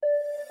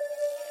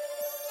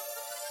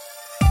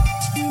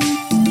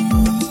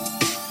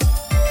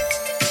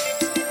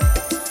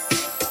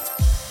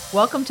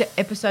Welcome to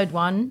episode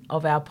 1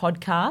 of our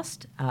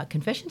podcast,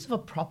 Confessions of a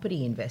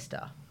Property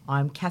Investor.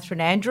 I'm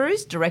Catherine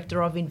Andrews,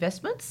 Director of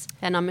Investments.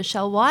 And I'm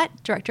Michelle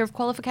White, Director of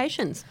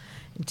Qualifications.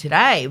 And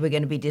today we're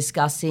going to be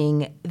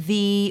discussing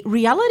the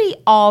reality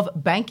of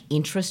bank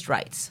interest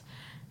rates.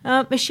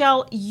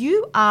 Michelle,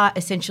 you are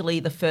essentially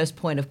the first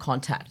point of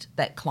contact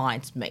that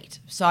clients meet.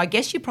 So I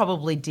guess you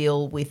probably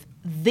deal with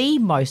the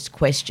most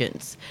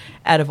questions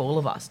out of all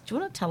of us. Do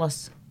you want to tell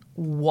us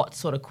what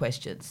sort of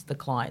questions the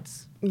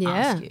clients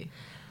ask you?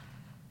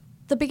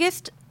 The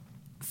biggest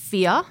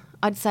fear,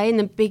 I'd say, and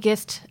the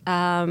biggest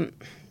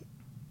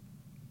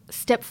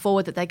step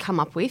forward that they come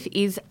up with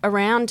is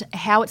around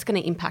how it's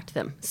going to impact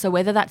them. So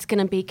whether that's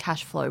going to be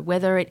cash flow,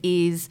 whether it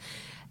is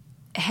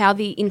how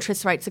the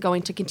interest rates are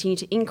going to continue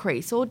to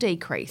increase or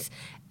decrease,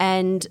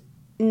 and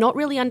not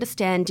really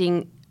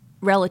understanding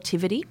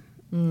relativity.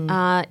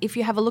 If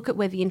you have a look at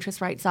where the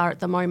interest rates are at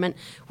the moment,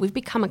 we've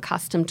become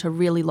accustomed to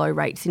really low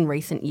rates in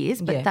recent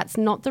years, but that's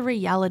not the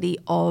reality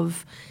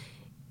of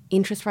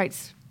interest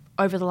rates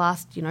over the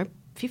last,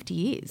 50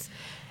 years.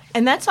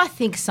 And that's, I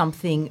think,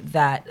 something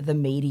that the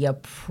media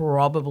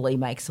probably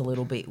makes a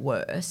little bit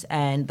worse.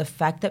 And the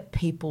fact that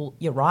people,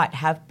 you're right,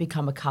 have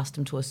become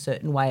accustomed to a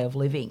certain way of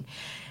living.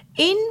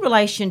 In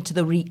relation to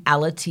the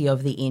reality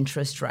of the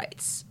interest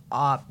rates,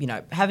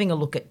 having a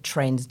look at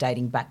trends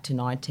dating back to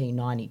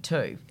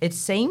 1992, it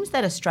seems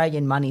that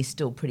Australian money is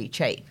still pretty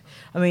cheap.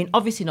 I mean,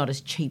 obviously not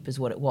as cheap as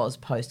what it was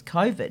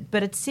post-COVID,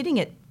 but it's sitting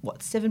at,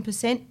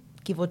 7%,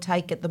 give or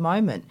take at the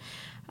moment.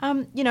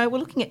 We're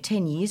looking at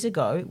 10 years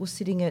ago, it was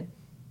sitting at,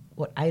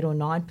 8 or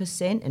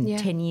 9%, and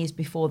 10 years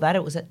before that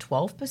it was at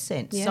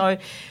 12%. Yeah. So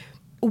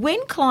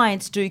when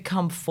clients do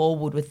come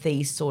forward with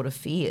these sort of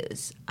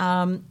fears,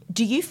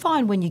 do you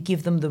find when you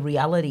give them the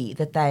reality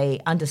that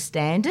they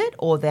understand it,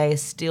 or they are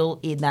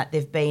still in that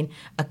they've been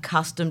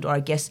accustomed or,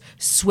 I guess,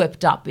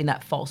 swept up in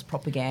that false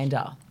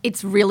propaganda?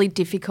 It's really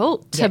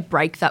difficult to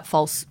break that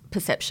false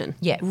perception.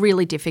 Yeah.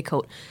 Really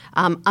difficult.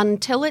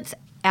 Until it's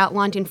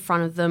outlined in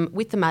front of them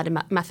with the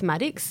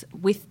mathematics,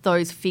 with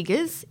those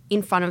figures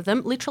in front of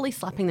them, literally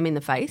slapping them in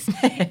the face,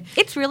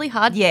 it's really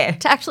hard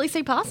to actually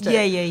see past it.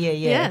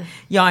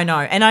 Yeah, I know.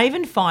 And I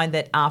even find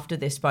that after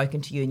they've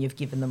spoken to you and you've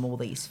given them all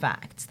these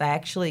facts, they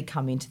actually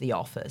come into the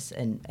office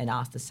and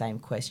ask the same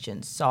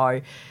questions.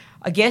 So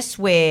I guess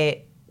we're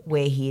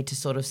here to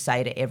sort of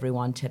say to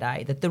everyone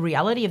today that the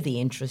reality of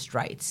the interest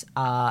rates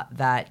are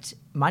that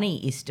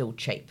money is still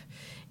cheap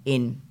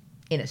in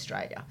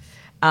Australia.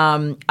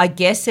 I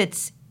guess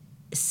it's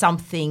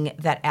something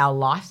that our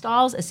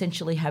lifestyles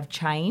essentially have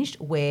changed,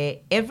 where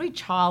every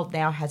child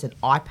now has an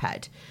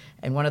iPad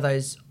and one of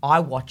those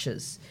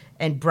iWatches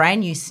and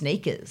brand new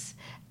sneakers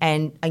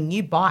and a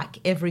new bike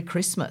every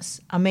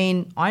Christmas. I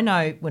mean, I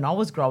know when I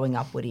was growing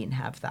up, we didn't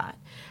have that.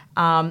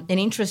 And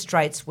interest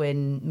rates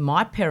when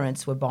my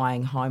parents were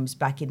buying homes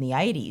back in the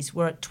 80s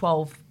were at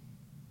 12,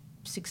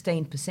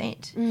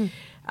 16%.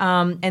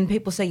 And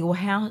people say, well,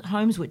 how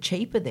homes were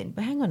cheaper then?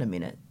 But hang on a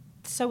minute.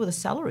 So were the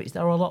salaries. They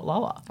were a lot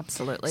lower.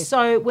 Absolutely.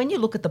 So when you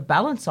look at the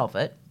balance of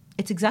it,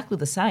 it's exactly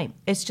the same.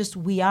 It's just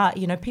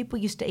people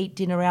used to eat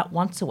dinner out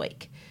once a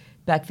week.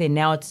 Back then,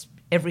 now it's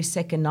every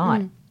second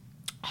night.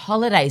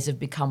 Holidays have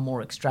become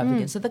more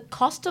extravagant. So the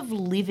cost of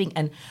living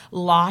and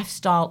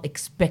lifestyle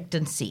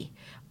expectancy,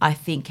 I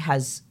think,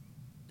 has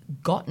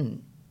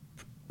gotten,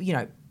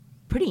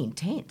 pretty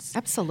intense.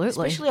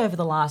 Absolutely. Especially over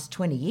the last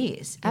 20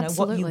 years.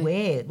 Absolutely. What you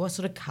wear, what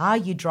sort of car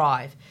you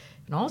drive.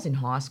 When I was in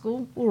high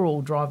school, we were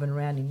all driving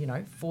around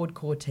in, Ford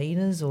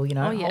Cortinas or,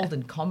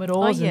 Holden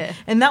Commodores.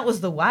 And that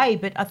was the way.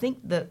 But I think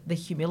the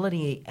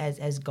humility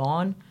has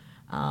gone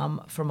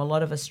from a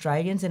lot of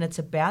Australians, and it's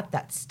about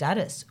that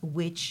status,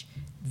 which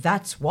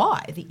that's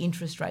why the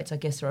interest rates, I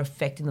guess, are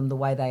affecting them the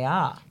way they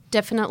are.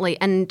 Definitely.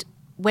 And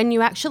when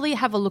you actually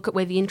have a look at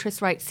where the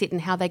interest rates sit and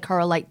how they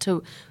correlate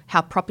to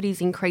how property is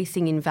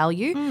increasing in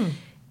value,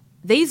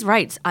 these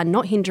rates are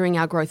not hindering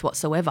our growth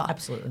whatsoever.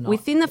 Absolutely not.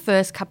 Within the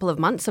first couple of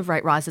months of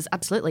rate rises,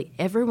 absolutely,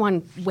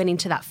 everyone went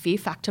into that fear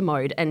factor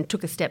mode and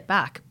took a step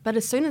back. But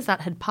as soon as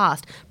that had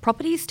passed,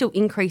 property is still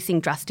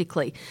increasing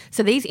drastically.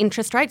 So these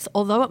interest rates,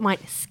 although it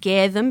might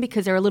scare them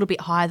because they're a little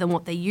bit higher than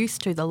what they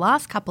used to the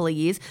last couple of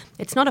years,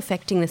 it's not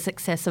affecting the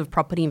success of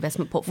property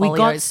investment portfolios. We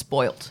got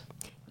spoilt.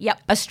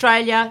 Yep.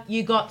 Australia,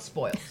 you got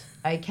spoilt.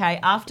 Okay,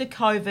 after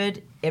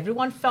COVID,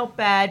 everyone felt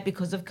bad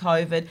because of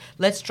COVID.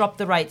 Let's drop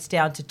the rates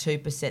down to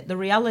 2%. The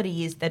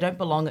reality is they don't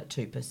belong at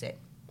 2%.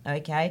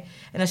 Okay?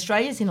 And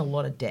Australia's in a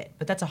lot of debt,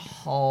 but that's a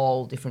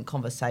whole different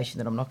conversation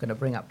that I'm not going to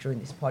bring up during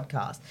this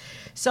podcast.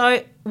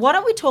 So why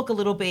don't we talk a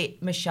little bit,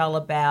 Michelle,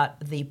 about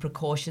the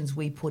precautions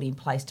we put in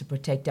place to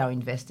protect our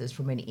investors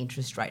from any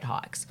interest rate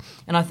hikes.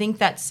 And I think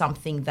that's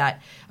something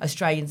that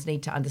Australians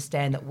need to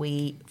understand, that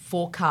we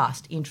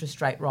forecast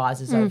interest rate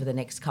rises over the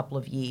next couple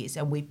of years,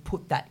 and we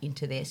put that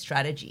into their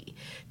strategy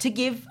to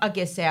give, I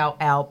guess,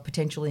 our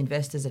potential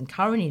investors and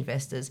current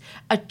investors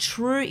a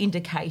true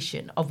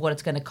indication of what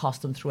it's going to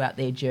cost them throughout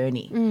their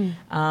journey.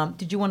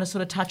 Did you want to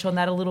sort of touch on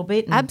that a little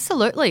bit?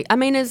 Absolutely. I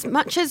mean, as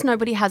much as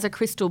nobody has a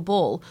crystal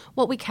ball,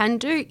 what we can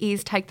do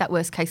is take that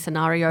worst case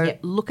scenario,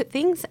 look at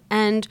things,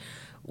 and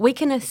we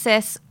can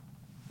assess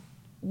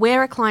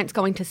where a client's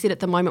going to sit at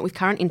the moment with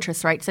current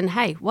interest rates, and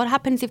hey, what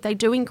happens if they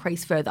do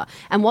increase further,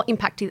 and what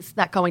impact is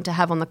that going to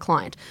have on the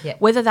client?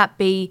 Whether that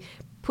be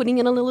putting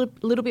in a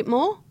little bit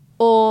more,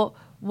 or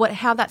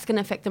how that's going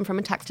to affect them from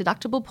a tax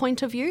deductible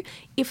point of view.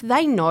 If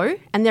they know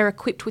and they're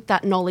equipped with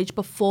that knowledge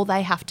before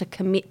they have to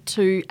commit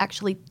to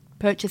actually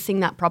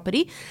purchasing that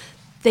property,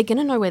 they're going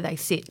to know where they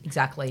sit.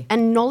 Exactly.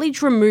 And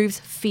knowledge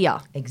removes fear.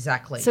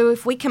 Exactly. So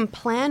if we can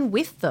plan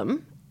with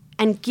them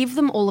and give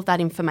them all of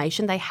that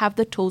information, they have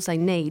the tools they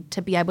need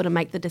to be able to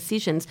make the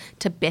decisions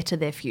to better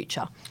their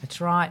future. That's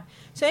right.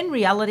 So in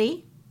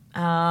reality,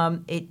 I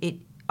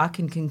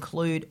can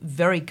conclude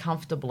very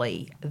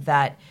comfortably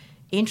that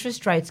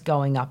interest rates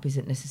going up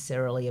isn't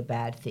necessarily a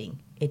bad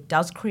thing. It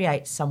does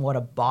create somewhat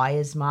a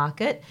buyer's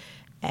market,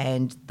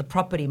 and the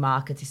property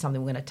markets is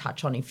something we're going to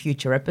touch on in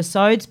future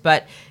episodes,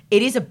 but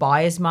it is a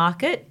buyer's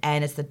market,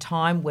 and it's the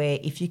time where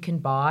if you can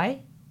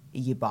buy,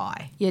 you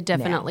buy. You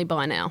definitely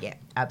buy now. Yeah,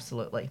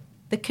 absolutely.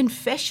 The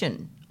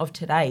confession of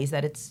today is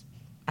that it's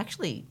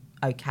actually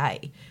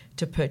okay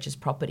to purchase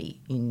property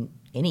in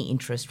any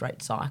interest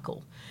rate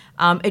cycle.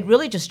 It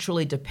really just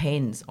truly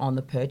depends on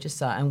the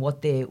purchaser and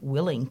what they're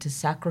willing to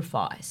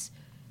sacrifice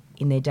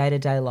in their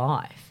day-to-day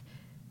life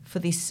for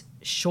this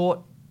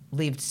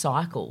short-lived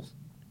cycle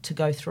to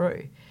go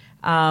through.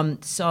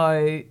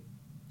 So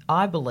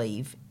I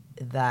believe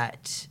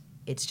that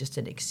it's just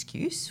an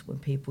excuse when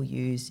people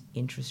use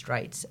interest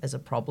rates as a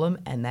problem,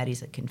 and that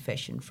is a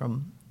confession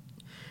from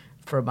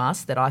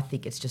us that I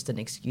think it's just an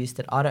excuse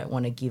that I don't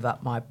want to give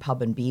up my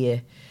pub and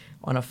beer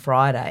on a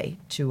Friday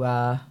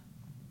to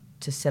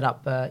set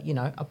up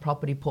a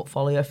property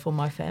portfolio for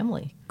my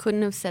family.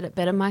 Couldn't have said it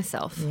better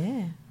myself.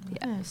 Yeah.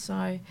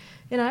 So,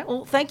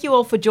 well, thank you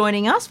all for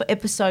joining us for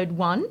episode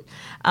 1.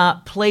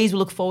 Please, we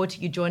look forward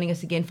to you joining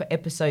us again for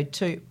episode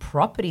 2,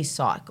 property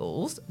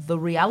cycles, the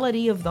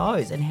reality of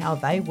those and how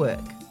they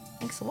work.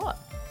 Thanks a lot.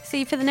 See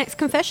you for the next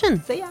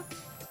confession. See ya.